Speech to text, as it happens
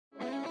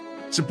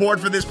Support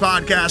for this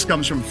podcast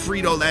comes from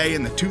Frito-Lay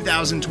and the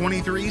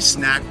 2023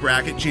 Snack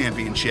Bracket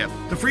Championship.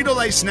 The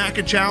Frito-Lay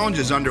Snack Challenge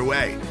is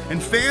underway,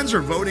 and fans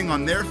are voting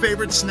on their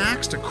favorite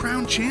snacks to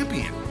crown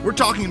champion. We're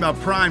talking about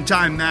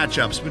prime-time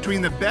matchups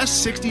between the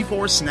best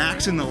 64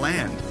 snacks in the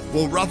land.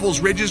 Will Ruffles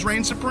Ridges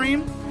reign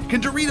supreme?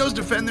 Can Doritos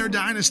defend their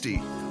dynasty?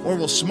 Or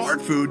will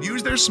Smart Food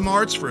use their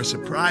smarts for a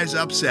surprise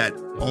upset?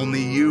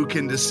 Only you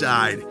can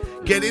decide.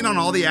 Get in on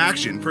all the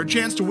action for a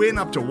chance to win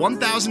up to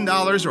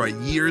 $1,000 or a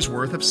year's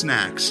worth of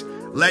snacks.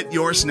 Let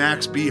your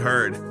snacks be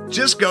heard.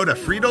 Just go to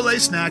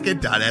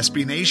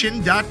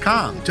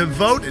fritolaysnacket.sbnation.com to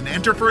vote and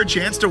enter for a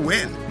chance to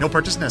win. No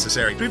purchase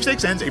necessary.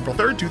 Sweepstakes ends April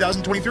 3rd,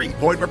 2023.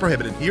 Void where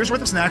prohibited. Year's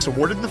worth of snacks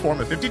awarded in the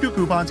form of 52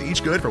 coupons,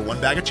 each good for one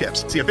bag of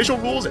chips. See official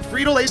rules at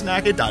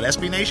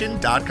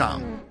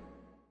fritolaysnacket.sbnation.com.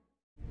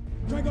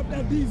 Drag up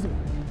that diesel.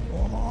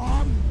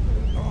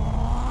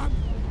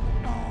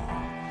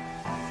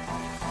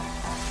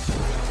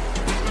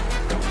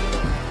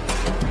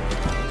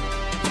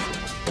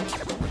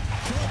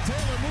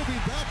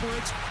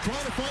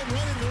 Trying to find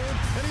running room,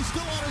 and he's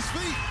still on his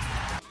feet.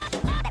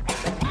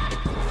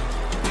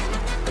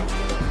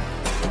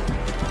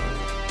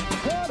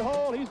 Good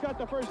hole. He's got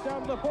the first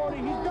down to the 40.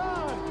 He's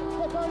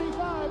gone. The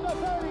 35, the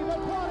 30, the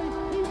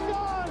 20. He's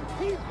gone.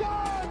 He's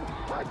gone.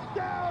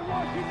 Touchdown,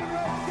 Washington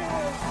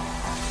Redskins.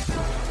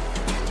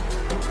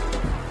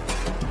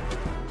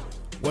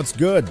 What's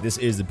good? This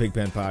is the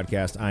Pigpen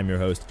Podcast. I'm your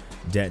host,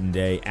 Denton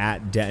Day,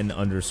 at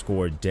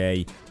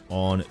Denton_Day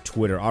on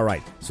Twitter. All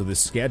right, so the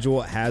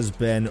schedule has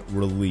been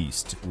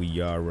released. We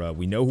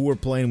know who we're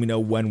playing. We know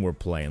when we're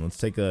playing. Let's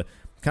take a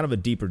kind of a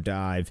deeper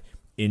dive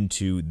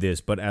into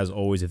this. But as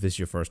always, if this is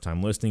your first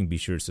time listening, be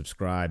sure to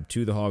subscribe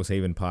to the Hogs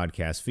Haven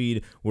podcast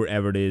feed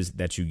wherever it is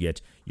that you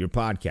get your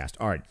podcast.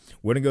 All right,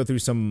 we're gonna go through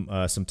some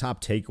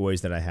top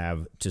takeaways that I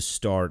have to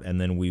start, and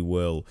then we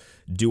will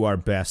do our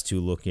best to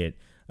look at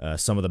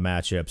some of the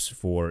matchups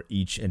for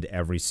each and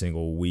every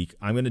single week.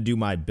 I'm gonna do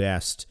my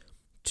best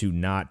to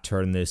not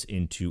turn this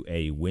into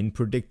a win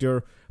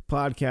predictor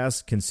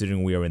podcast,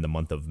 considering we are in the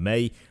month of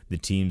May. The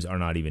teams are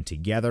not even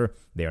together.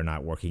 They are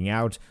not working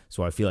out.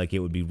 So I feel like it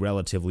would be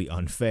relatively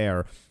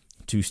unfair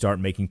to start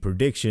making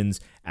predictions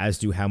as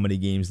to how many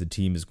games the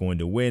team is going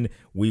to win.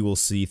 We will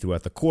see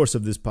throughout the course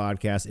of this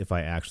podcast if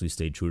I actually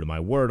stay true to my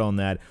word on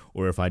that,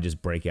 or if I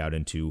just break out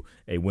into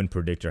a win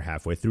predictor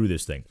halfway through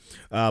this thing.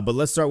 But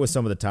let's start with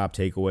some of the top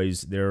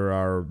takeaways. There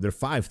are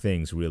 5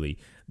 things really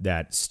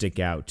that stick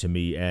out to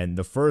me, and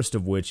the first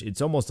of which,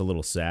 it's almost a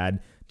little sad,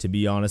 to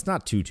be honest.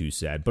 Not too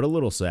sad, but a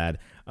little sad.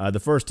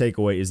 The first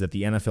takeaway is that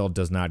the NFL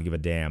does not give a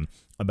damn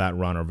about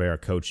Ron Rivera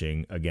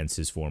coaching against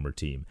his former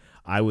team.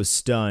 I was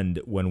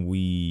stunned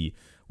when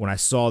I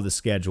saw the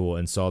schedule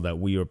and saw that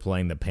we were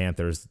playing the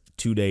Panthers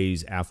 2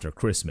 days after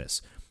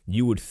Christmas.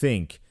 You would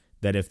think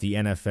that if the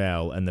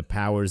NFL and the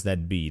powers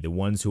that be, the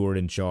ones who are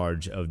in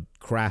charge of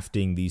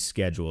crafting these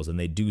schedules, and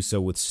they do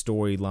so with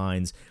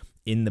storylines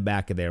in the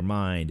back of their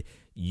mind,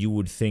 you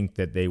would think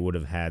that they would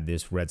have had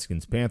this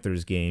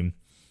Redskins-Panthers game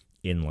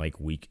in like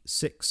week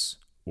 6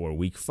 or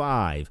week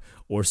 5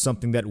 or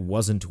something that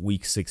wasn't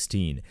week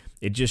 16.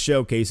 It just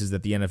showcases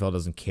that the NFL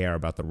doesn't care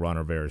about the Ron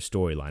Rivera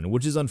storyline,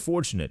 which is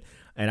unfortunate.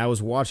 And I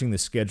was watching the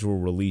schedule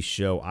release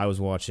show. I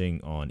was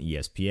watching on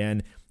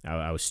ESPN.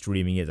 I was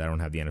streaming it. I don't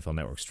have the NFL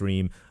Network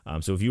stream.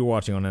 So if you were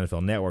watching on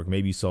NFL Network,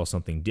 maybe you saw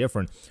something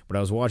different. But I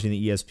was watching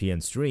the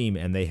ESPN stream,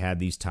 and they had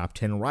these top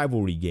 10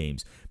 rivalry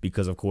games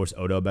because, of course,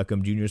 Odell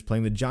Beckham Jr. is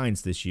playing the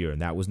Giants this year, and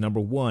that was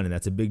number 1, and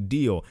that's a big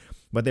deal.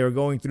 But they were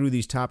going through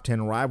these top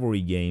 10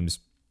 rivalry games,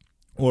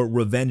 or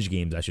revenge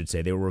games, I should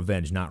say. They were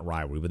revenge, not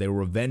rivalry, but they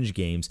were revenge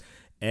games.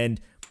 And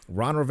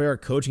Ron Rivera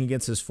coaching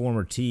against his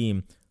former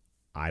team,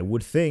 I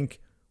would think,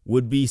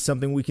 would be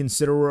something we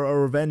consider a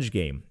revenge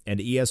game.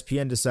 And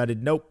ESPN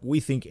decided, nope, we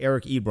think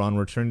Eric Ebron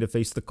returning to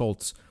face the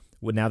Colts,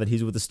 now that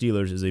he's with the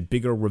Steelers, is a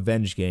bigger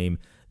revenge game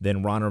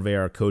than Ron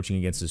Rivera coaching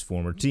against his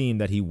former team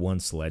that he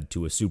once led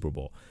to a Super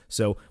Bowl.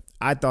 So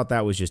I thought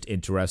that was just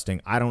interesting.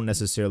 I don't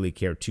necessarily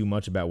care too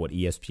much about what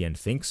ESPN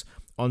thinks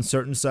on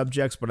certain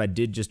subjects, but I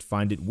did just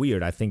find it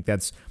weird. I think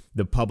that's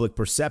the public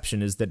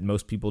perception, is that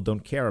most people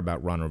don't care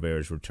about Ron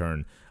Rivera's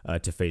return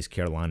to face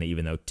Carolina,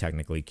 even though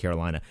technically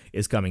Carolina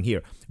is coming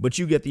here. But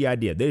you get the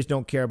idea. They just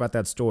don't care about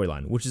that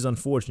storyline, which is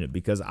unfortunate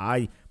because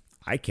I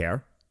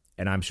care,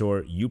 and I'm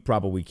sure you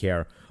probably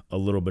care a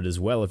little bit as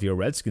well. If you're a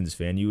Redskins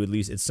fan, you at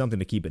least, it's something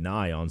to keep an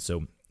eye on.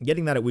 So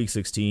getting that at week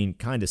 16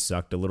 kind of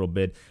sucked a little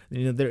bit.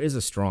 You know, there is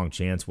a strong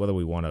chance, whether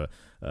we want to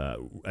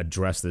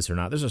address this or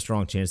not, there's a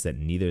strong chance that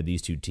neither of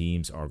these two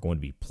teams are going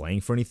to be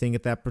playing for anything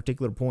at that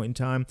particular point in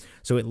time.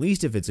 So at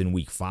least if it's in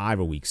week 5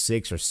 or week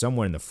 6 or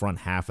somewhere in the front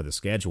half of the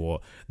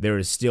schedule, there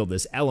is still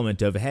this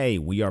element of, hey,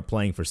 we are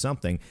playing for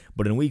something.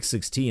 But in week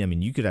 16, I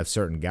mean, you could have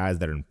certain guys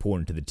that are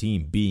important to the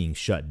team being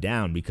shut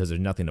down because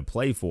there's nothing to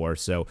play for.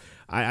 So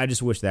I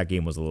just wish that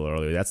game was a little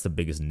earlier. That's the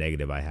biggest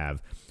negative I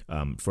have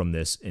from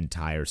this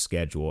entire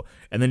schedule.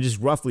 And then just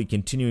roughly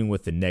continuing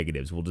with the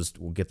negatives,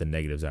 we'll get the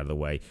negatives out of the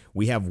way.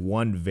 We have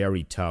one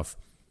very tough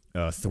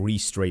 3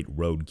 straight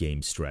road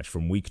game stretch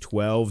from week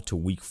 12 to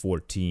week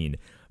 14.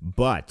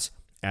 But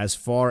As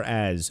far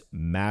as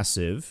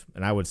massive,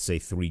 and I would say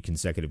 3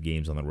 consecutive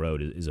games on the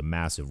road is a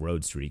massive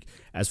road streak.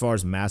 As far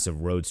as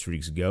massive road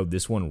streaks go,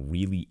 this one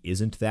really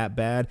isn't that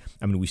bad.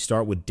 I mean, we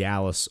start with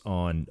Dallas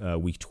on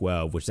week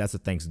 12, which that's a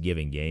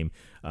Thanksgiving game.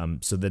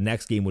 So the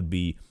next game would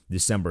be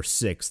December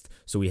 6th.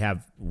 So we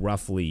have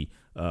roughly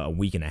a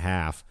week and a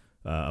half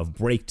of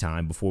break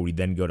time before we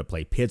then go to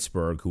play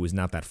Pittsburgh, who is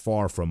not that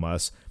far from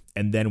us,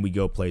 and then we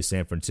go play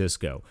San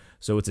Francisco.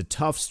 So it's a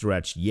tough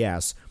stretch,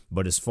 yes,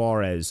 but as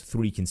far as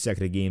 3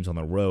 consecutive games on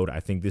the road, I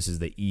think this is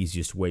the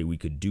easiest way we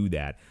could do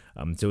that.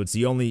 So it's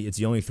the only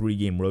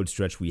 3-game road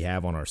stretch we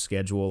have on our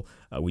schedule.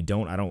 I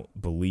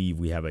don't believe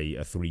we have a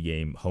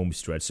 3-game home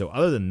stretch. So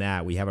other than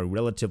that, we have a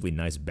relatively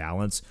nice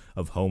balance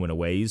of home and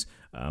aways.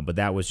 But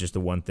that was just the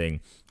one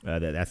thing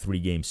that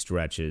 3-game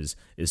stretch is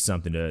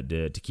something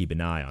to keep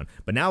an eye on.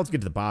 But now let's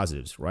get to the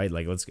positives, right?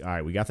 All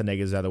right, we got the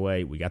negatives out of the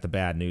way, we got the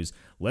bad news.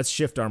 Let's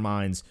shift our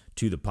minds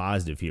to the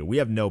positive here. We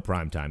have no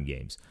primetime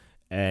games.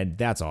 And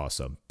that's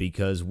awesome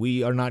because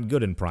we are not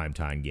good in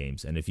primetime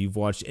games. And if you've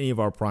watched any of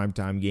our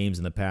primetime games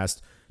in the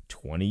past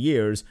 20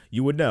 years,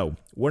 you would know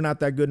we're not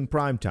that good in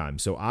primetime.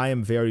 So I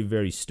am very,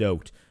 very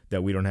stoked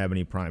that we don't have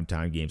any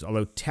primetime games.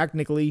 Although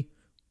technically,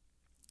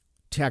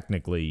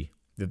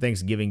 the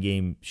Thanksgiving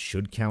game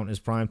should count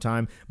as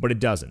primetime, but it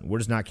doesn't. We're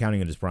just not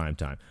counting it as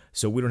primetime.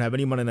 So we don't have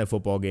any Monday Night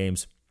Football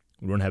games.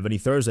 We don't have any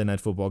Thursday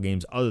Night Football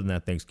games other than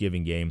that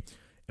Thanksgiving game.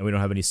 And we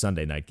don't have any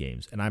Sunday night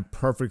games. And I'm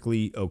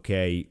perfectly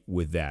okay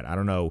with that. I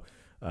don't know.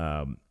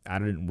 I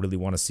didn't really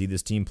want to see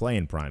this team play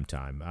in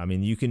primetime. I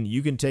mean, you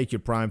can take your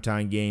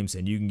primetime games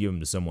and you can give them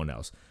to someone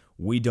else.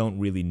 We don't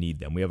really need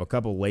them. We have a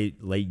couple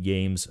late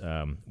games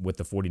with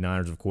the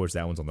 49ers, of course.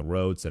 That one's on the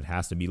road, so it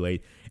has to be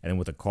late. And then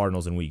with the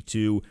Cardinals in week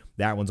 2,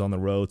 that one's on the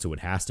road, so it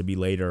has to be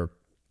later.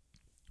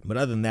 But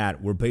other than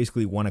that, we're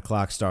basically 1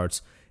 o'clock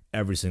starts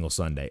every single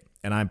Sunday,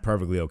 and I'm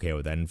perfectly okay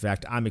with that. In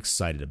fact, I'm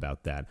excited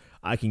about that.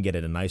 I can get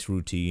in a nice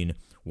routine,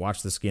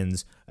 watch the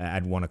Skins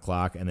at 1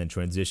 o'clock, and then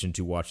transition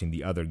to watching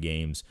the other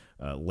games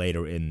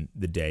later in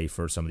the day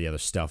for some of the other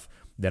stuff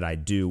that I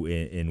do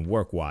in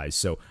work-wise.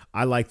 So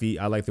I like the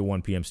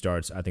 1 p.m.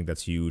 starts. I think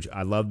that's huge.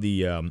 I love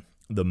the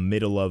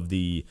middle of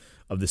the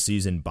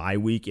season bye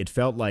week. It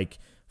felt like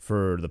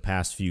for the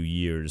past few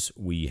years,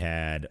 we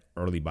had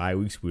early bye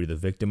weeks. We were the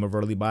victim of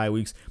early bye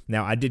weeks.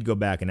 Now, I did go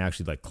back and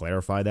actually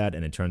clarify that,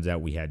 and it turns out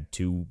we had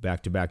 2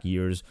 back-to-back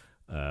years,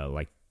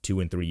 2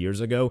 and 3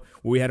 years ago,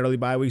 where we had early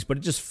bye weeks. But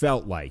it just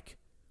felt like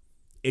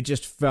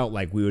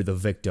we were the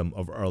victim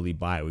of early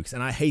bye weeks,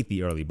 and I hate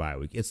the early bye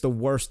week. It's the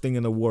worst thing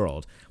in the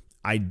world.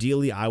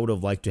 Ideally, I would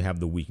have liked to have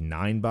the week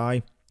 9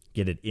 bye,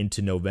 get it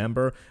into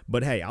November.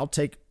 But hey, I'll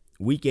take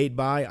week 8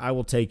 bye. I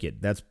will take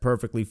it. That's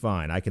perfectly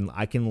fine. I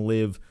can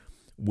live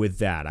with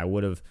that. I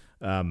would have,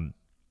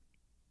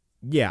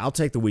 I'll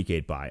take the week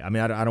 8 bye. I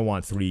mean, I don't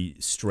want 3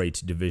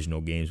 straight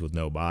divisional games with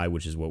no bye,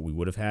 which is what we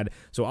would have had.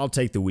 So I'll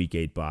take the week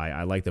 8 bye.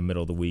 I like the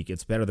middle of the week.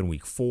 It's better than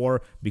week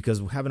 4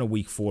 because having a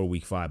week 4,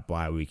 week 5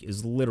 bye week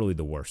is literally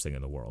the worst thing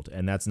in the world.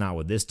 And that's not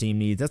what this team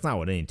needs. That's not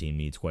what any team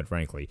needs, quite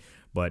frankly.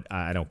 But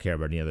I don't care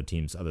about any other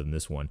teams other than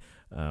this one.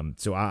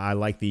 So I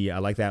like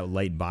that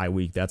late bye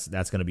week. That's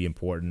going to be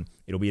important.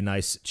 It'll be a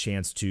nice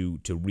chance to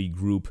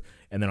regroup.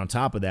 And then on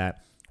top of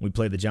that, we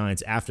play the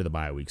Giants after the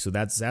bye week. So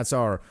that's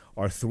our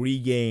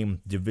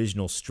 3-game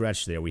divisional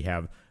stretch there. We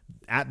have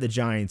at the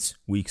Giants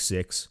week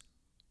 6,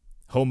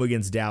 home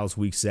against Dallas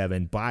week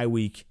 7, bye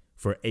week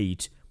for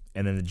 8,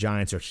 and then the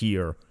Giants are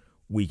here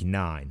week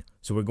 9.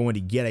 So we're going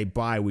to get a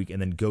bye week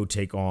and then go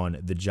take on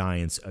the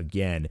Giants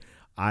again.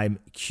 I'm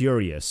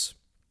curious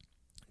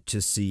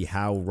to see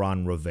how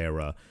Ron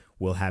Rivera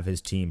will have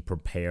his team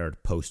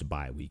prepared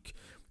post-bye week.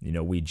 You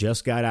know, we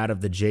just got out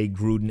of the Jay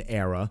Gruden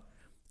era,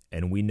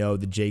 and we know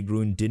that Jay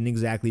Gruden didn't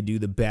exactly do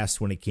the best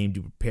when it came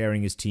to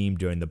preparing his team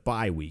during the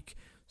bye week.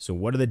 So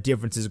what are the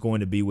differences going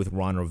to be with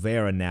Ron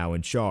Rivera now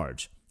in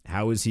charge?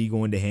 How is he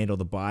going to handle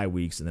the bye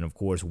weeks? And then, of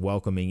course,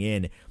 welcoming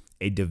in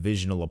a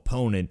divisional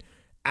opponent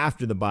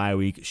after the bye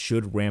week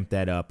should ramp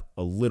that up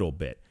a little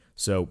bit.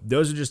 So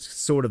those are just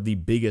sort of the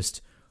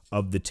biggest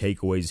of the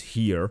takeaways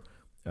here.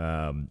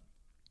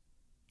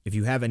 If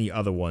you have any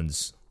other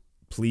ones,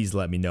 please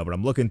let me know. But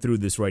I'm looking through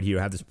this right here.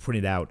 I have this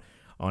printed out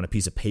on a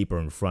piece of paper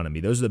in front of me.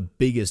 Those are the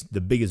biggest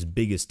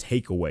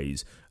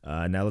takeaways.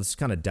 Now let's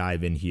kind of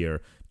dive in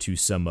here to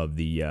some of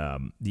the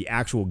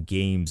actual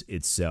games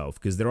itself,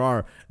 because there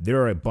are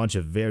a bunch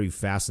of very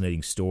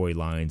fascinating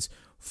storylines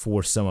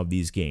for some of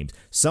these games.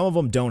 Some of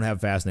them don't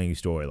have fascinating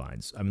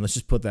storylines. I mean, let's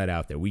just put that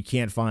out there. We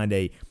can't find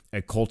a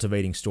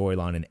cultivating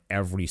storyline in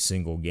every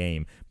single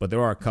game, but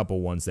there are a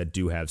couple ones that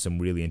do have some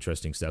really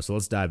interesting stuff. So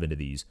let's dive into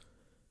these.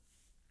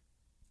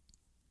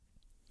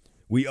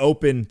 We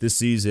open the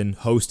season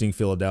hosting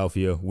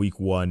Philadelphia week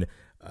 1.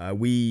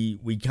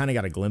 We kind of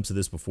got a glimpse of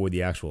this before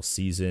the actual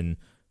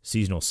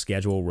seasonal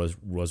schedule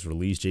was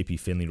released. JP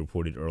Finley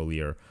reported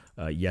earlier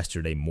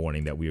yesterday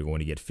morning that we were going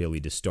to get Philly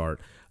to start.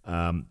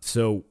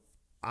 So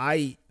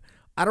I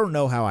I don't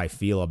know how I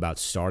feel about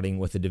starting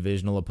with a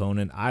divisional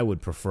opponent. I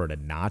would prefer to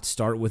not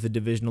start with a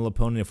divisional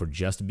opponent if we're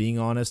just being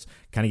honest.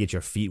 Kind of get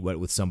your feet wet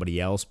with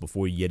somebody else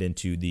before you get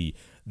into the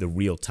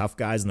real tough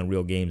guys and the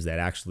real games that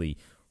actually,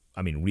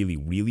 really,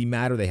 really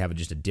matter. They have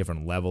just a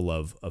different level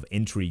of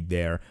intrigue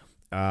there.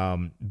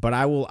 But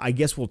I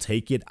guess we'll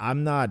take it.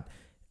 I'm not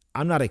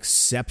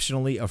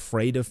exceptionally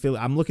afraid of Philly.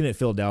 I'm looking at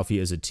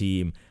Philadelphia as a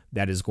team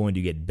that is going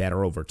to get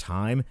better over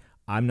time.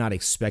 I'm not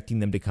expecting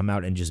them to come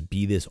out and just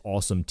be this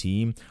awesome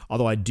team,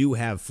 although I do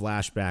have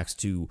flashbacks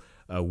to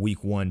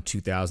Week 1,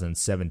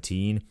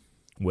 2017,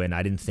 when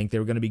I didn't think they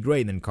were going to be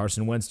great, and then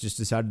Carson Wentz just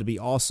decided to be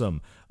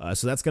awesome.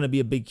 So that's going to be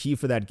a big key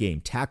for that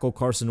game. Tackle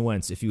Carson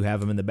Wentz if you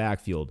have him in the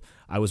backfield.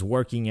 I was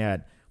working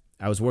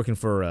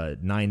for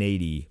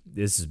 980.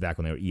 This is back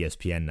when they were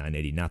ESPN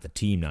 980, not the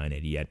team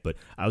 980 yet, but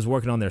I was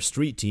working on their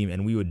street team,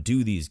 and we would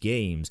do these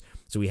games.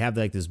 So we have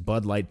like this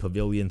Bud Light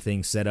pavilion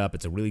thing set up.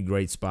 It's a really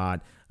great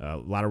spot, a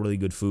lot of really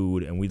good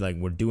food, and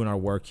we're doing our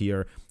work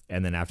here.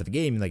 And then after the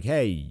game, like,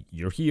 hey,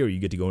 you're here, you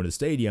get to go into the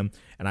stadium.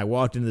 And I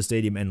walked into the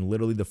stadium, and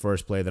literally the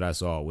first play that I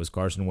saw was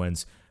Carson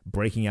Wentz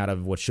breaking out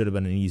of what should have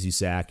been an easy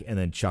sack and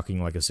then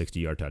chucking like a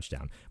 60-yard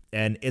touchdown.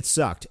 And it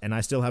sucked, and I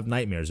still have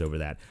nightmares over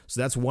that.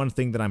 So that's one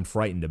thing that I'm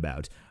frightened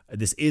about.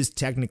 This is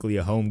technically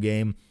a home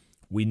game.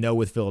 We know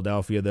with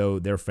Philadelphia, though,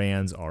 their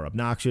fans are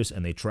obnoxious,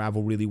 and they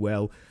travel really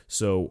well.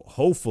 So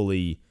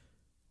hopefully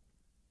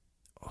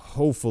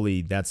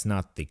that's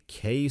not the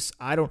case.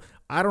 I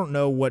don't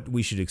know what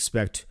we should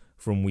expect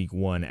from Week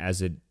 1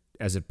 as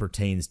it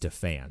pertains to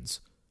fans.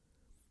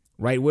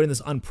 Right? We're in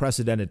this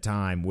unprecedented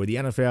time where the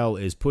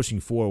NFL is pushing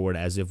forward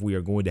as if we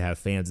are going to have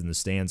fans in the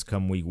stands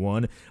come Week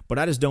 1, but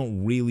I just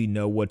don't really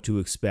know what to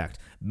expect.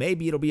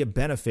 Maybe it'll be a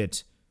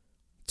benefit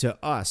to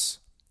us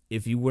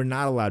if you were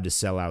not allowed to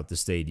sell out the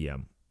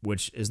stadium,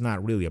 which is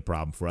not really a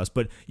problem for us,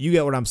 but you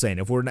get what I'm saying.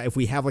 If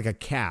we have like a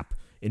cap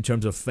in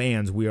terms of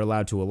fans we are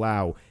allowed to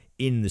allow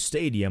in the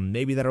stadium,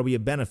 maybe that'll be a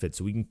benefit,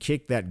 so we can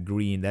kick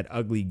that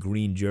ugly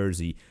green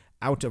jersey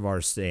out of our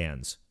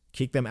stands.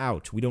 Kick them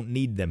out. We don't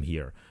need them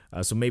here.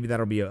 So maybe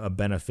that'll be a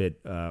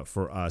benefit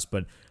for us.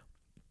 But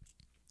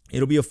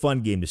it'll be a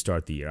fun game to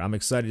start the year. I'm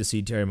excited to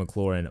see Terry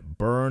McLaurin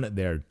burn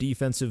their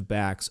defensive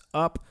backs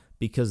up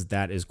because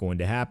that is going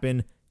to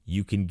happen.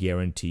 You can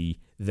guarantee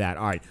that.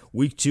 All right,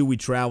 Week 2, we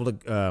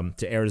traveled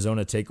to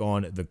Arizona to take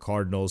on the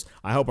Cardinals.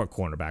 I hope our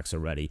cornerbacks are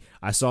ready.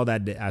 I saw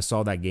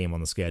that game on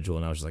the schedule,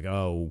 and I was just like,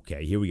 oh,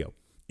 okay, here we go.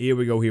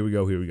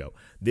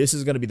 This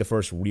is going to be the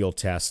first real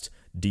test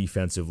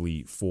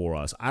defensively for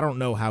us. I don't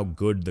know how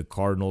good the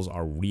Cardinals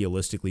are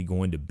realistically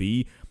going to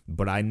be,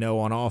 but I know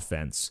on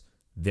offense,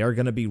 they're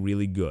going to be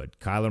really good.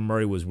 Kyler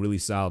Murray was really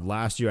solid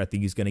last year. I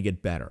think he's going to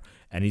get better.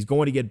 And he's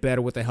going to get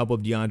better with the help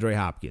of DeAndre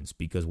Hopkins,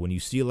 because when you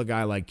steal a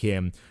guy like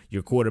him,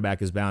 your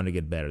quarterback is bound to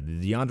get better.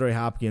 The DeAndre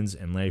Hopkins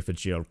and Larry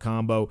Fitzgerald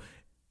combo,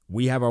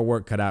 we have our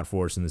work cut out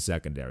for us in the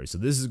secondary. So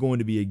this is going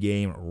to be a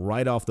game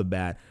right off the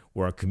bat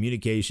where our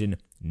communication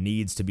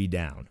needs to be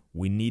down.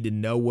 We need to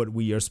know what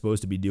we are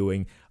supposed to be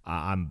doing.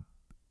 I'm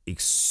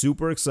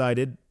super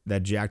excited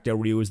that Jack Del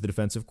Rio is the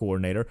defensive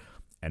coordinator,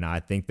 and I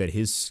think that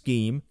his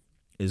scheme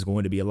is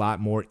going to be a lot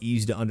more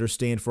easy to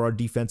understand for our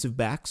defensive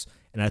backs,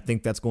 and I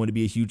think that's going to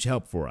be a huge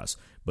help for us.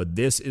 But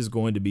this is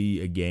going to be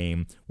a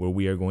game where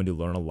we are going to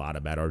learn a lot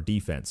about our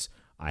defense.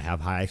 I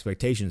have high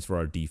expectations for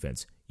our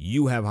defense.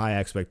 You have high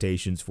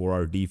expectations for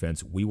our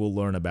defense. We will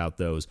learn about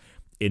those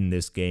in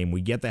this game. We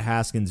get the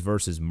Haskins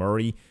versus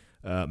Murray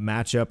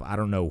matchup. I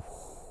don't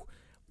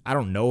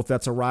know if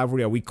that's a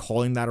rivalry. Are we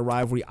calling that a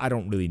rivalry? I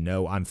don't really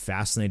know. I'm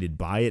fascinated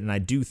by it, and I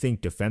do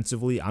think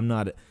defensively, I'm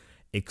not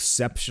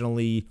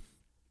exceptionally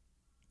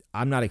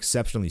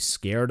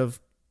scared of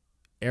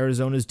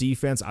Arizona's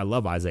defense. I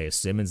love Isaiah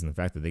Simmons, and the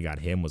fact that they got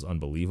him was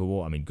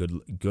unbelievable. I mean,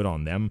 good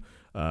on them.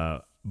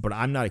 But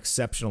I'm not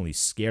exceptionally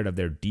scared of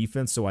their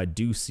defense, so I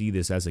do see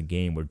this as a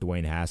game where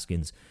Dwayne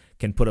Haskins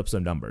can put up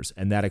some numbers,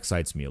 and that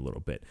excites me a little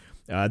bit.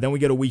 Then we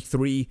go to Week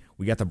 3.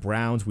 We got the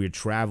Browns. We are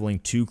traveling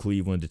to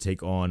Cleveland to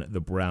take on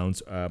the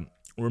Browns.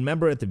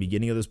 Remember at the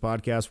beginning of this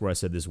podcast where I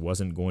said this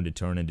wasn't going to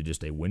turn into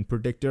just a win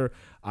predictor?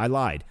 I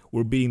lied.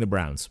 We're beating the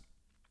Browns.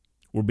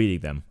 We're beating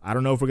them. I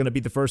don't know if we're going to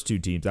beat the first two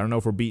teams. I don't know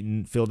if we're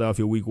beating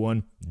Philadelphia Week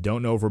 1.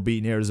 Don't know if we're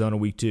beating Arizona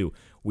Week 2.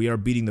 We are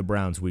beating the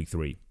Browns Week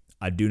 3.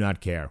 I do not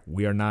care.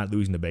 We are not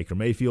losing to Baker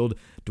Mayfield.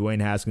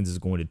 Dwayne Haskins is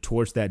going to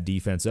torch that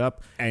defense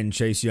up, and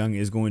Chase Young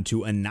is going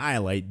to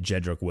annihilate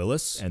Jedrick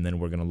Willis. And then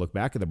we're going to look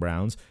back at the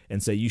Browns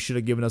and say, you should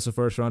have given us a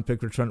first-round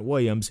pick for Trent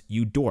Williams,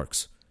 you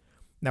dorks.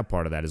 Now,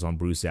 part of that is on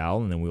Bruce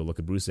Allen, and then we'll look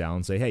at Bruce Allen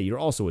and say, hey, you're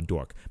also a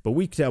dork. But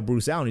we tell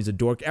Bruce Allen he's a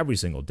dork every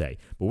single day.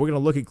 But we're going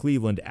to look at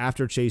Cleveland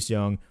after Chase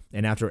Young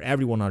and after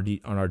everyone on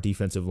our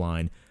defensive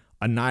line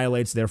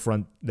annihilates their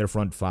front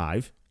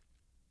five.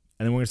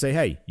 And then we're going to say,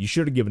 hey, you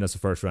should have given us a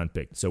first-round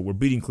pick. So we're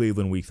beating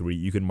Cleveland Week 3.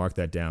 You can mark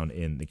that down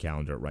in the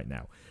calendar right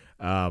now.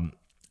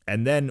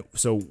 And then,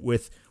 so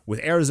with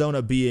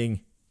Arizona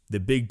being the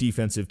big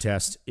defensive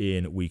test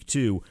in Week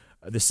 2,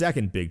 the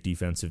second big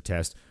defensive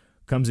test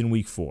comes in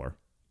Week 4.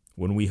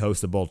 when we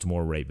host the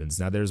Baltimore Ravens.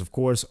 Now, there's, of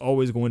course,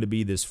 always going to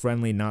be this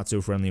friendly,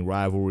 not-so-friendly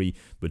rivalry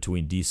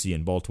between D.C.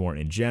 and Baltimore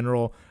in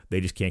general.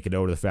 They just can't get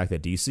over the fact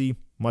that D.C.,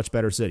 much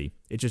better city.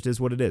 It just is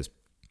what it is.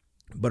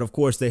 But, of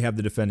course, they have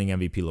the defending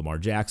MVP Lamar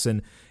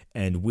Jackson,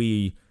 and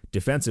we,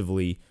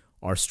 defensively,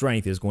 our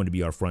strength is going to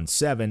be our front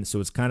seven, so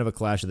it's kind of a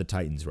clash of the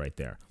Titans right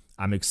there.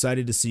 I'm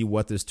excited to see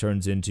what this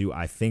turns into.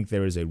 I think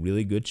there is a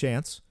really good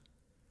chance.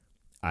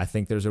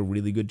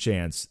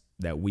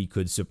 That we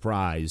could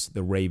surprise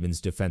the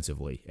Ravens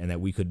defensively and that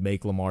we could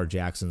make Lamar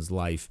Jackson's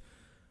life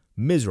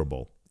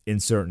miserable in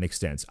certain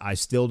extents. I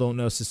still don't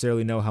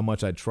necessarily know how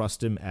much I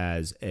trust him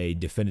as a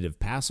definitive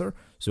passer,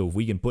 so if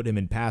we can put him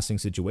in passing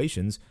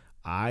situations,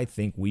 I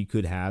think we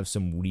could have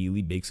some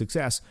really big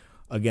success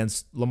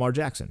against Lamar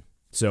Jackson.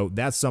 So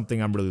that's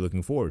something I'm really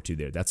looking forward to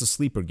there. That's a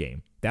sleeper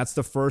game. That's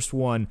the first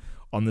one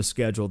on the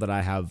schedule that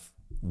I have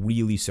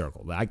really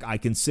circled. I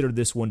consider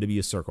this one to be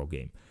a circle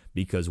game,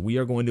 because we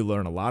are going to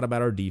learn a lot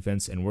about our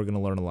defense and we're going to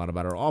learn a lot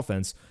about our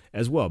offense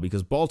as well,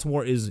 because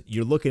Baltimore is,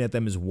 you're looking at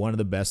them as one of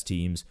the best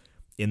teams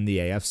in the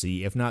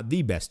AFC, if not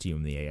the best team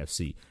in the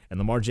AFC. And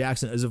Lamar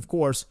Jackson is, of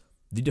course,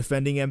 the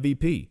defending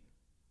MVP.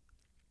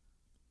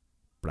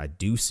 But I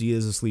do see it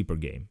as a sleeper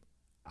game.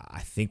 I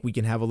think we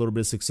can have a little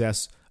bit of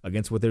success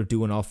against what they're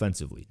doing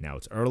offensively. Now,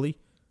 it's early.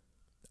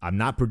 I'm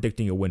not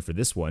predicting a win for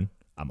this one.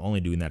 I'm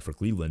only doing that for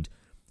Cleveland.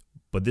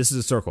 But this is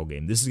a circle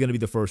game. This is going to be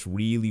the first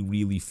really,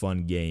 really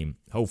fun game,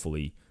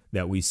 hopefully,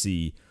 that we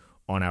see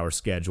on our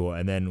schedule.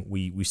 And then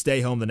we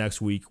stay home the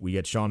next week. We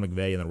get Sean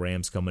McVay and the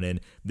Rams coming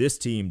in. This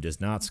team does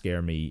not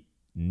scare me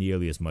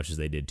nearly as much as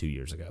they did 2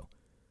 years ago.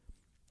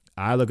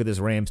 I look at this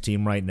Rams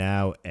team right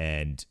now,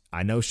 and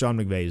I know Sean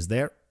McVay is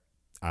there.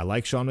 I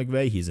like Sean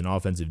McVay. He's an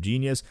offensive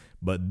genius.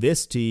 But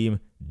this team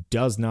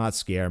does not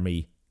scare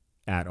me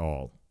at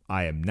all.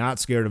 I am not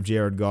scared of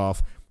Jared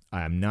Goff.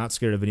 I am not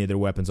scared of any of their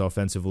weapons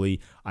offensively.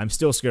 I'm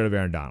still scared of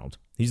Aaron Donald.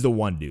 He's the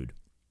one dude.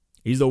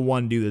 He's the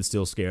one dude that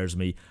still scares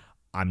me.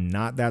 I'm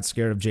not that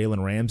scared of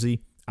Jalen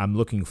Ramsey. I'm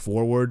looking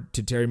forward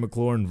to Terry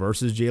McLaurin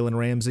versus Jalen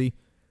Ramsey.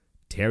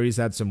 Terry's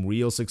had some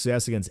real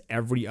success against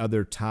every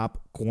other top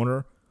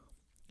corner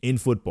in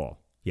football.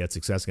 He had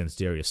success against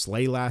Darius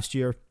Slay last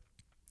year.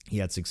 He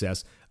had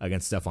success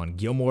against Stephon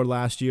Gilmore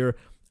last year.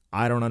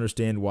 I don't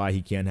understand why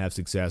he can't have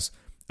success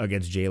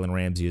against Jalen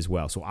Ramsey as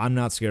well. So I'm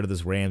not scared of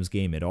this Rams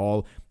game at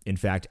all. In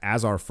fact,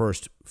 as our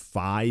first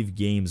 5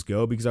 games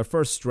go, because our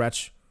first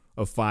stretch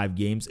of 5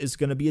 games is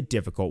going to be a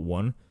difficult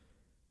one,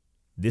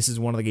 this is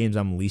one of the games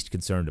I'm least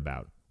concerned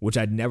about, which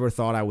I'd never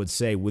thought I would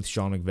say with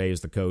Sean McVay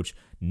as the coach,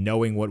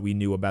 knowing what we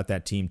knew about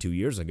that team 2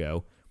 years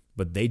ago,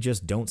 but they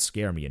just don't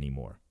scare me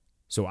anymore.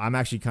 So I'm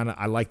actually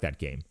I like that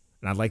game,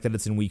 and I like that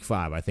it's in week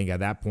 5. I think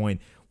at that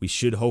point, we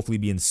should hopefully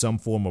be in some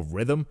form of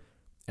rhythm,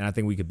 and I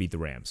think we could beat the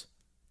Rams.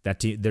 That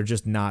team, they're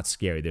just not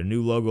scary. Their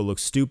new logo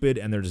looks stupid,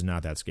 and they're just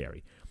not that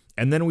scary.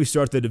 And then we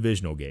start the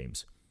divisional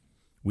games.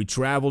 We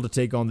travel to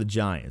take on the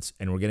Giants,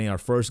 and we're getting our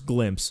first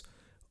glimpse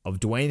of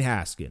Dwayne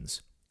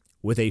Haskins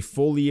with a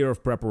full year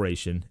of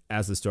preparation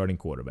as the starting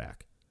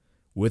quarterback,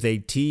 with a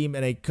team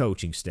and a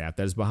coaching staff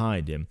that is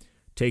behind him,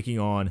 taking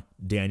on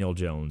Daniel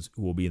Jones,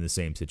 who will be in the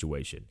same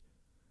situation.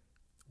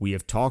 We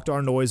have talked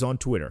our noise on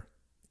Twitter,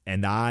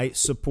 and I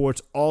support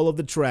all of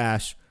the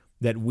trash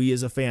that we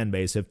as a fan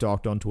base have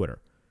talked on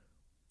Twitter,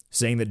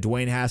 saying that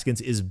Dwayne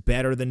Haskins is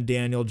better than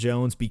Daniel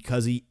Jones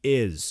because he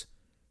is.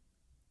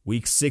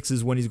 Week 6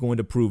 is when he's going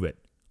to prove it.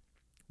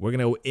 We're going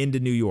to go into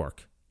New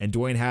York, and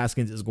Dwayne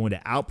Haskins is going to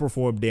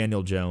outperform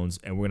Daniel Jones,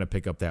 and we're going to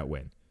pick up that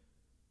win.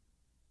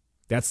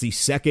 That's the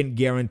second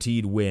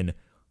guaranteed win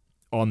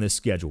on this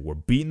schedule. We're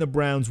beating the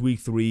Browns week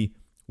 3.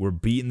 We're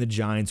beating the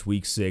Giants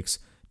week 6.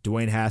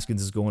 Dwayne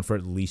Haskins is going for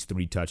at least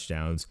 3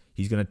 touchdowns.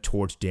 He's going to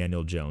torch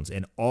Daniel Jones.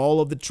 And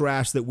all of the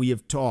trash that we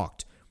have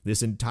talked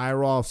this entire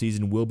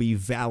offseason will be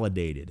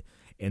validated,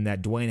 and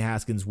that Dwayne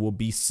Haskins will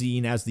be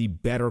seen as the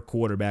better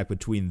quarterback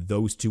between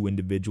those two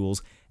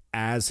individuals,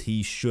 as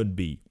he should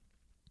be.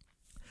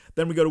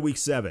 Then we go to week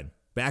 7.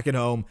 Back at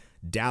home,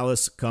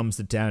 Dallas comes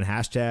to town.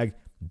 Hashtag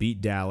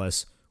beat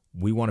Dallas.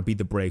 We want to beat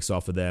the brakes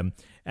off of them.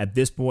 At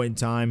this point in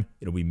time,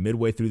 it'll be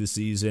midway through the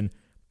season.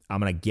 I'm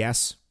going to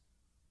guess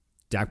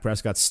Dak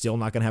Prescott's still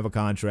not going to have a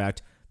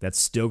contract.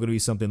 That's still going to be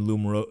something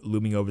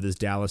looming over this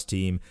Dallas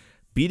team.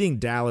 Beating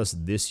Dallas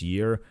this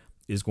year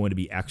is going to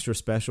be extra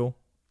special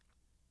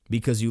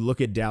because you look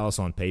at Dallas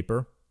on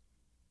paper,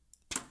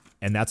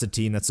 and that's a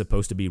team that's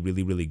supposed to be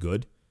really, really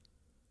good.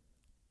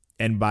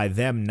 And by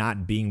them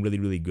not being really,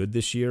 really good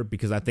this year,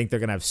 because I think they're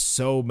going to have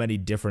so many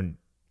different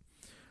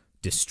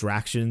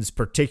distractions,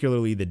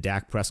 particularly the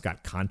Dak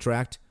Prescott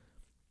contract,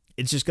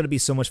 it's just going to be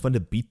so much fun to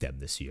beat them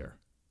this year.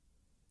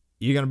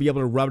 You're going to be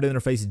able to rub it in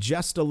their face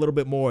just a little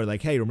bit more.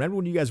 Like, hey, remember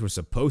when you guys were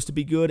supposed to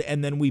be good,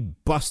 and then we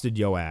busted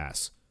your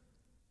ass?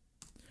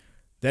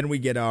 Then we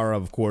get our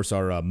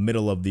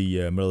middle of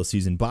the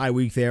season bye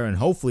week there, and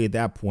hopefully at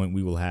that point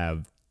we will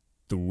have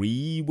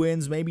 3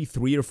 wins, maybe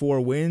 3 or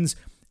 4 wins,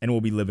 and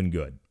we'll be living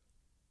good.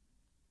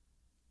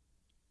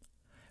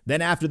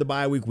 Then after the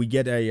bye week, we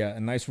get a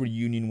nice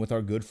reunion with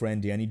our good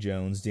friend Danny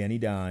Jones, Danny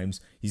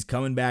Dimes. He's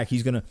coming back.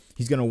 He's gonna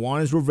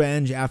want his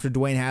revenge after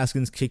Dwayne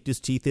Haskins kicked his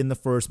teeth in the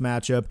first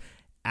matchup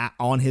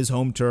on his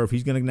home turf.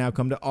 He's gonna now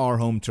come to our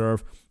home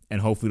turf, and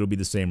hopefully it'll be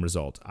the same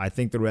result. I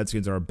think the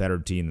Redskins are a better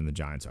team than the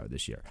Giants are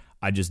this year.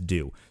 I just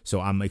do.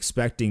 So I'm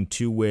expecting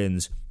 2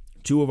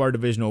 of our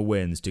divisional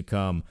wins to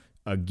come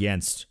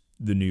against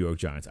the New York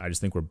Giants. I just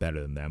think we're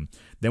better than them.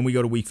 Then we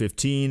go to week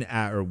 10,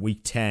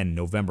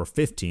 November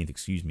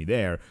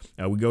 15th,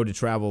 we go to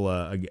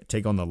travel,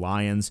 take on the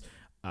Lions.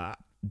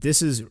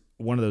 This is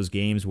one of those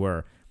games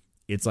where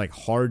it's like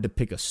hard to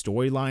pick a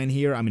storyline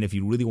here. I mean, if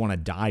you really want to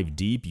dive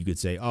deep, you could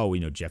say,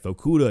 Jeff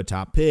Okudah,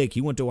 top pick.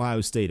 He went to Ohio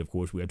State. Of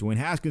course, we have Dwayne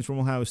Haskins from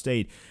Ohio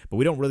State, but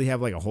we don't really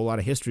have like a whole lot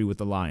of history with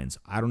the Lions.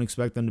 I don't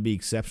expect them to be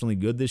exceptionally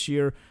good this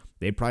year.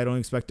 They probably don't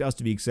expect us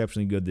to be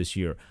exceptionally good this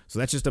year. So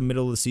that's just a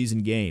middle of the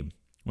season game.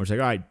 We're just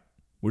like, all right,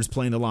 we're just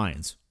playing the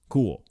Lions.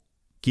 Cool.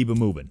 Keep it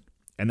moving.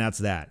 And that's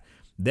that.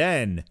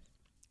 Then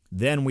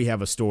we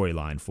have a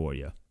storyline for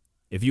you.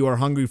 If you are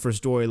hungry for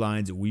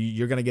storylines,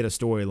 you're going to get a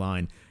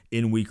storyline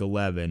in Week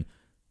 11.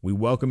 We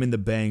welcome in the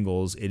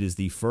Bengals. It is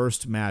the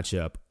first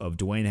matchup of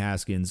Dwayne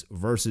Haskins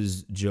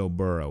versus Joe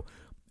Burrow.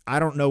 I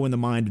don't know in the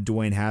mind of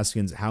Dwayne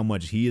Haskins how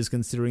much he is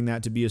considering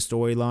that to be a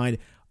storyline.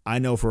 I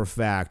know for a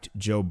fact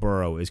Joe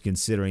Burrow is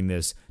considering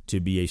this to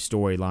be a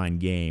storyline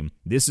game.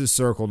 This is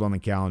circled on the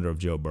calendar of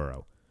Joe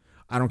Burrow.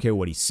 I don't care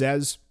what he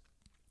says.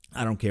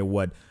 I don't care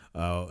what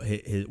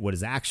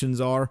his actions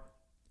are.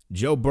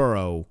 Joe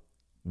Burrow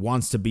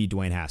wants to beat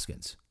Dwayne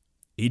Haskins.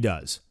 He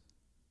does.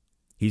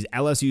 He's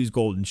LSU's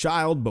golden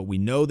child, but we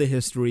know the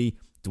history.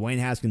 Dwayne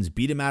Haskins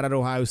beat him out at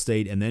Ohio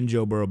State, and then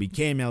Joe Burrow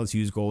became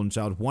LSU's golden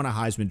child, won a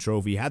Heisman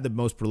Trophy, had the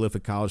most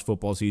prolific college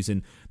football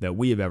season that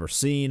we have ever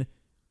seen.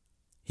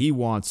 He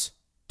wants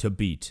to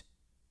beat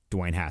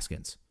Dwayne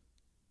Haskins.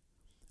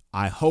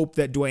 I hope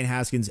that Dwayne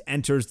Haskins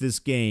enters this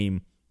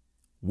game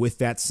with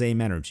that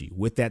same energy,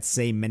 with that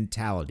same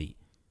mentality,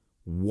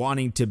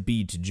 wanting to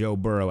beat Joe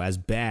Burrow as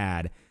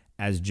bad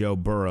as Joe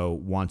Burrow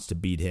wants to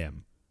beat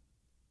him.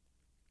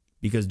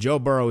 Because Joe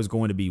Burrow is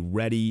going to be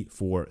ready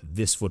for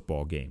this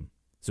football game.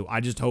 So I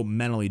just hope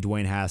mentally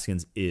Dwayne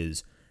Haskins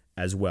is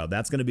as well.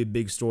 That's going to be a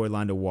big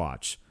storyline to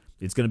watch.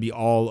 It's going to be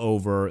all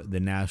over the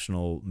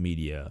national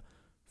media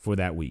for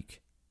that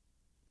week.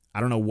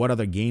 I don't know what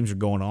other games are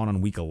going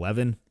on Week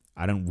 11.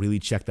 I don't really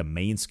check the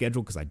main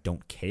schedule because I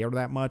don't care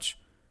that much.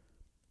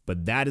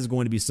 But that is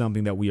going to be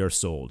something that we are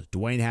sold.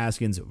 Dwayne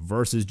Haskins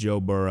versus Joe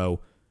Burrow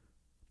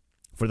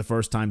for the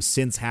first time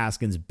since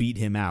Haskins beat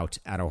him out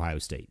at Ohio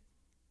State.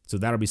 So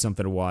that'll be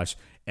something to watch.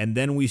 And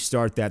then we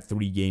start that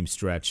 3-game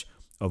stretch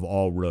of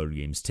all road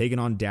games. Taking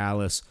on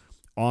Dallas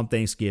on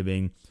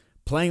Thanksgiving.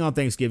 Playing on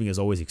Thanksgiving is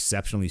always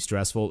exceptionally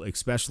stressful,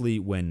 especially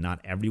when not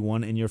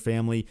everyone in your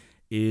family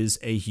is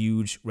a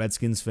huge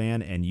Redskins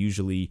fan. And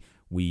usually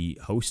we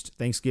host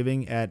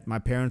Thanksgiving at my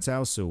parents'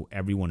 house, so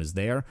everyone is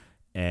there.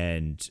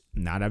 And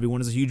not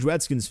everyone is a huge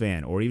Redskins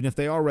fan. Or even if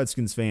they are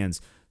Redskins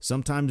fans,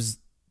 sometimes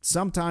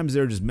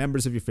they're just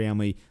members of your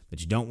family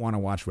that you don't want to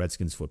watch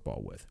Redskins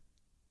football with.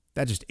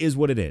 That just is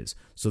what it is.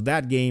 So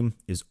that game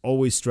is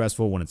always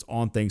stressful when it's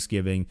on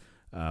Thanksgiving,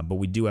 but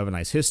we do have a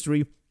nice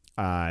history.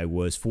 I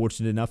was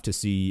fortunate enough to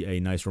see a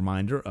nice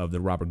reminder of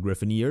the Robert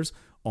Griffin years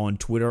on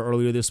Twitter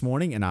earlier this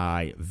morning, and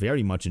I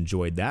very much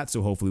enjoyed that,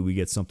 so hopefully we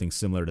get something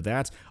similar to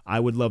that. I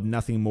would love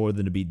nothing more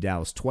than to beat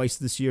Dallas twice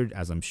this year,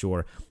 as I'm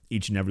sure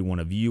each and every one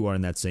of you are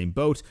in that same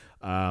boat.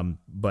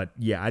 But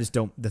yeah, I just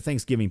don't, the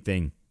Thanksgiving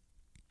thing,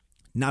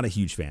 not a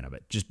huge fan of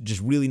it. Just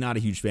really not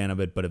a huge fan of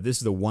it, but if this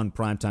is the one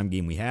primetime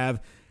game we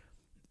have,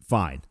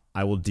 fine,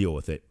 I will deal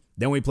with it.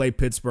 Then we play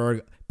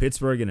Pittsburgh.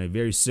 Pittsburgh in a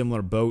very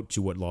similar boat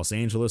to what Los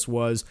Angeles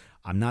was.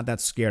 I'm not that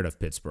scared of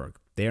Pittsburgh.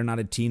 They are not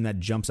a team that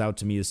jumps out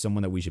to me as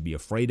someone that we should be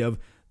afraid of.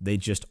 They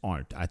just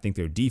aren't. I think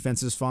their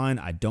defense is fine.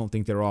 I don't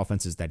think their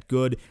offense is that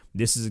good.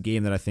 This is a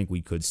game that I think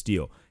we could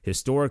steal.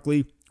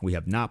 Historically, we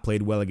have not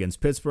played well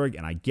against Pittsburgh,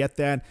 and I get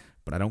that,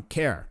 but I don't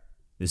care.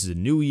 This is a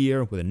new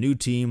year with a new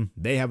team.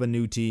 They have a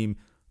new team.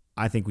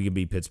 I think we can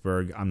beat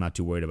Pittsburgh. I'm not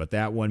too worried about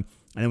that one.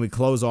 And then we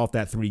close off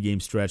that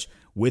 3-game stretch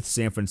with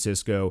San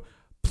Francisco.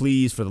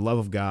 Please, for the love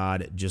of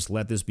God, just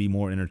let this be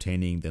more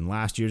entertaining than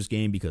last year's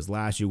game, because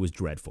last year was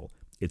dreadful.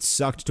 It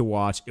sucked to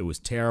watch. It was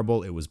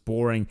terrible. It was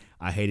boring.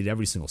 I hated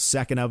every single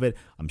second of it.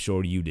 I'm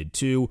sure you did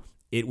too.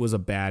 It was a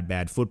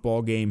bad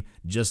football game.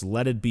 Just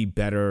let it be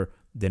better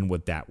than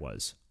what that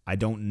was. I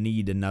don't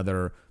need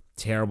another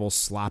terrible,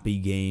 sloppy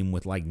game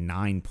with like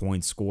 9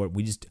 points scored.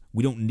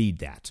 We don't need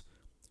that.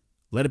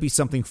 Let it be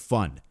something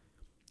fun.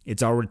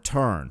 It's our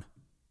return.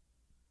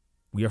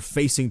 We are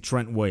facing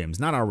Trent Williams.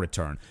 Not our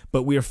return,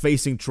 but we are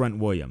facing Trent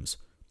Williams.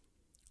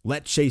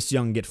 Let Chase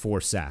Young get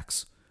 4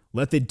 sacks.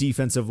 Let the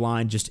defensive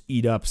line just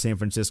eat up San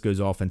Francisco's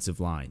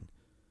offensive line.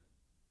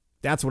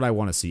 That's what I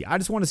want to see. I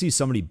just want to see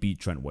somebody beat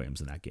Trent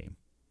Williams in that game.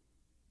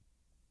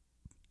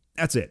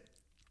 That's it.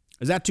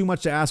 Is that too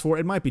much to ask for?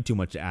 It might be too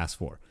much to ask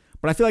for.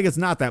 But I feel like it's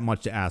not that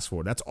much to ask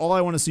for. That's all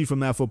I want to see from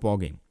that football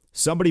game.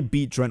 Somebody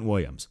beat Trent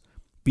Williams.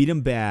 Beat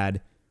him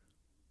bad,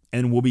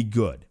 and we'll be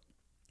good.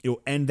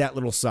 it'll end that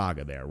little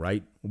saga there,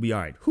 right? We'll be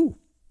all right. Whew,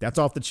 that's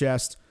off the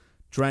chest.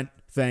 Trent,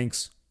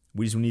 thanks.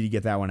 We just need to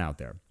get that one out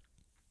there.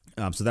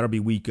 So that'll be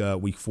week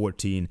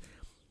 14.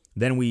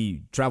 Then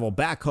we travel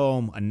back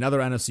home. Another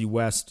NFC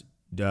West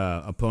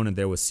opponent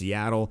there was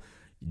Seattle.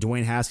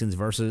 Dwayne Haskins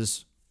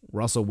versus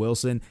Russell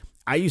Wilson.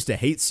 I used to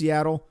hate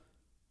Seattle.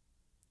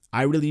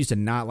 I really used to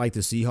not like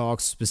the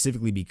Seahawks,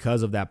 specifically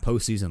because of that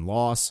postseason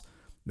loss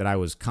that I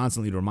was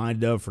constantly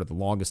reminded of for the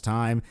longest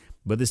time.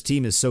 But this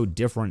team is so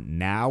different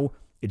now.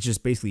 It's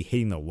just basically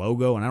hating the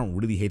logo, and I don't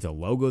really hate the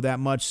logo that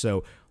much.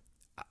 So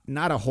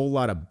not a whole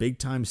lot of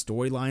big-time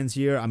storylines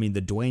here. I mean,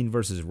 the Dwayne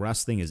versus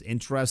Russ thing is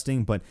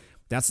interesting, but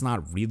that's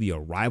not really a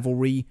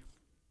rivalry.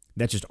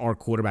 That's just our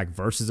quarterback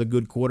versus a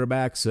good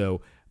quarterback.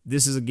 So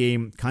this is a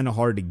game kind of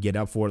hard to get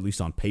up for, at least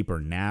on paper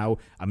now.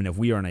 I mean, if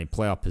we are in a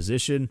playoff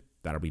position,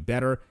 that'll be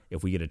better.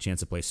 If we get a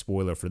chance to play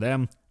spoiler for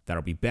them,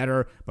 that'll be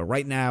better. But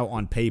right now,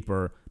 on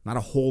paper, not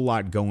a whole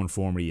lot going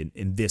for me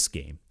in this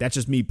game. That's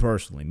just me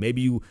personally.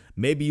 Maybe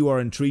you are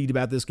intrigued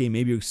about this game.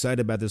 Maybe you're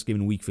excited about this game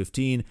in Week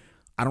 15.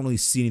 I don't really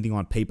see anything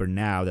on paper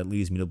now that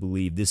leads me to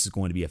believe this is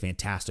going to be a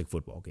fantastic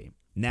football game.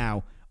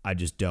 Now, I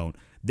just don't.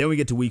 Then we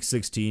get to Week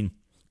 16.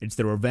 It's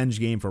the revenge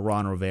game for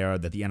Ron Rivera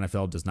that the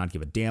NFL does not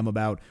give a damn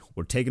about.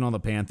 We're taking on the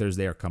Panthers.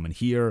 They are coming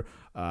here.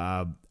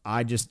 I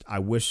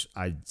wish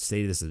I'd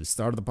say this at the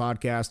start of the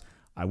podcast.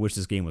 I wish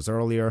this game was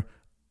earlier.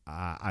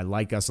 I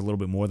like us a little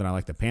bit more than I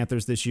like the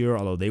Panthers this year,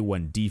 although they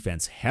went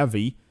defense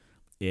heavy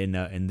in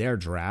their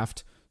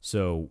draft.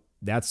 So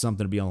that's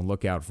something to be on the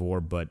lookout for.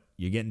 But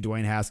you're getting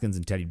Dwayne Haskins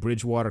and Teddy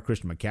Bridgewater.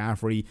 Christian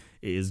McCaffrey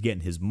is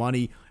getting his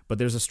money. But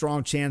there's a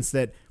strong chance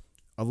that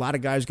a lot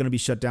of guys are going to be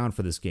shut down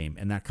for this game,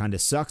 and that kind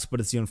of sucks, but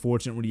it's the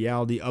unfortunate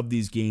reality of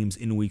these games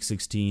in Week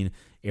 16.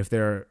 If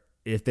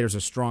there's a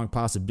strong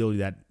possibility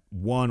that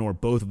one or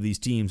both of these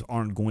teams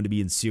aren't going to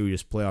be in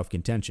serious playoff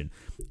contention.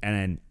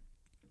 And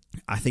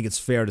I think it's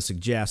fair to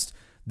suggest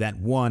that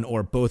one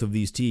or both of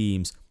these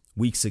teams,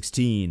 Week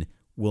 16,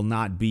 will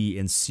not be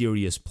in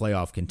serious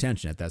playoff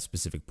contention at that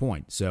specific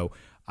point. So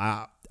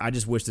I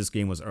just wish this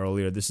game was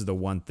earlier. This is the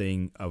one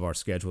thing of our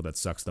schedule that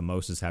sucks the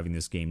most, is having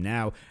this game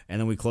now. And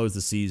then we close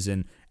the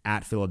season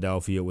at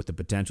Philadelphia with the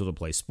potential to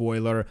play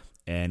spoiler,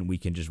 and we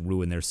can just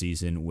ruin their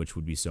season, which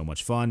would be so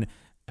much fun.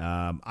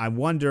 I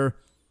wonder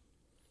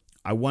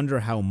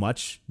how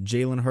much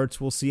Jalen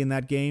Hurts we'll see in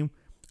that game.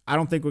 I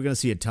don't think we're going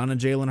to see a ton of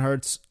Jalen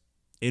Hurts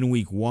in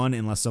Week 1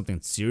 unless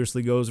something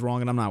seriously goes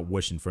wrong, and I'm not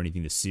wishing for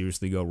anything to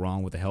seriously go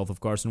wrong with the health of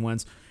Carson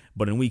Wentz.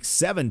 But in Week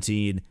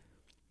 17,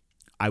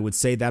 I would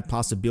say that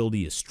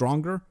possibility is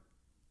stronger.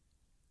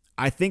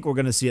 I think we're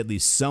going to see at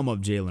least some of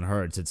Jalen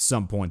Hurts at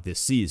some point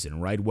this season,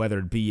 right? Whether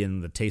it be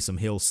in the Taysom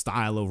Hill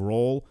style of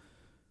role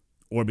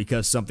or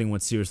because something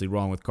went seriously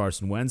wrong with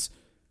Carson Wentz.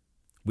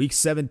 Week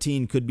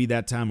 17 could be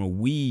that time where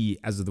we,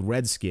 as the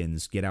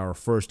Redskins, get our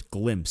first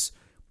glimpse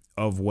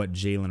of what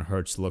Jalen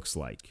Hurts looks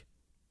like.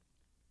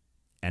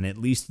 And at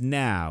least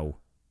now,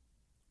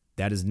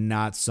 that is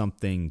not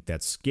something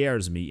that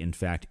scares me. In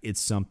fact, it's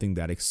something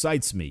that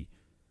excites me,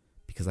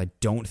 because I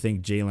don't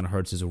think Jalen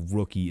Hurts as a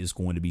rookie is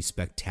going to be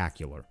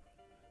spectacular.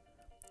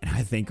 And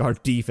I think our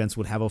defense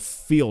would have a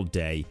field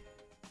day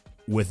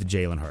with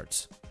Jalen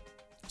Hurts.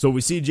 So if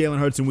we see Jalen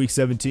Hurts in Week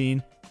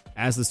 17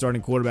 as the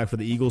starting quarterback for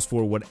the Eagles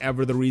for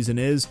whatever the reason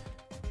is,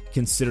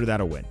 consider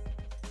that a win.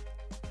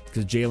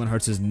 Because Jalen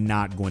Hurts is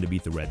not going to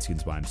beat the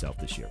Redskins by himself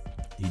this year.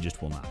 He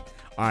just will not.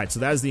 All right, so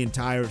that is the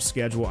entire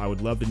schedule. I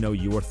would love to know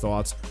your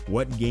thoughts.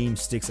 What game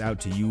sticks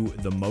out to you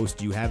the most?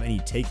 Do you have any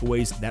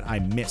takeaways that I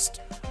missed?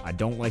 I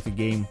don't like the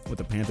game with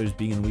the Panthers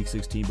being in Week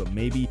 16, but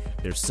maybe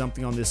there's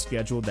something on this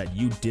schedule that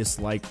you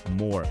dislike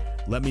more.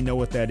 Let me know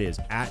what that is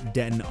at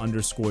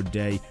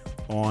Denton_day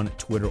on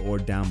Twitter or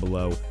down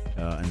below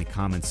in the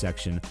comment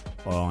section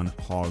on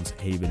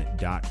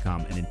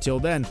hogshaven.com. And until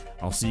then,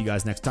 I'll see you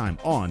guys next time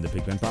on the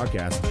Big Ben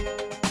Podcast.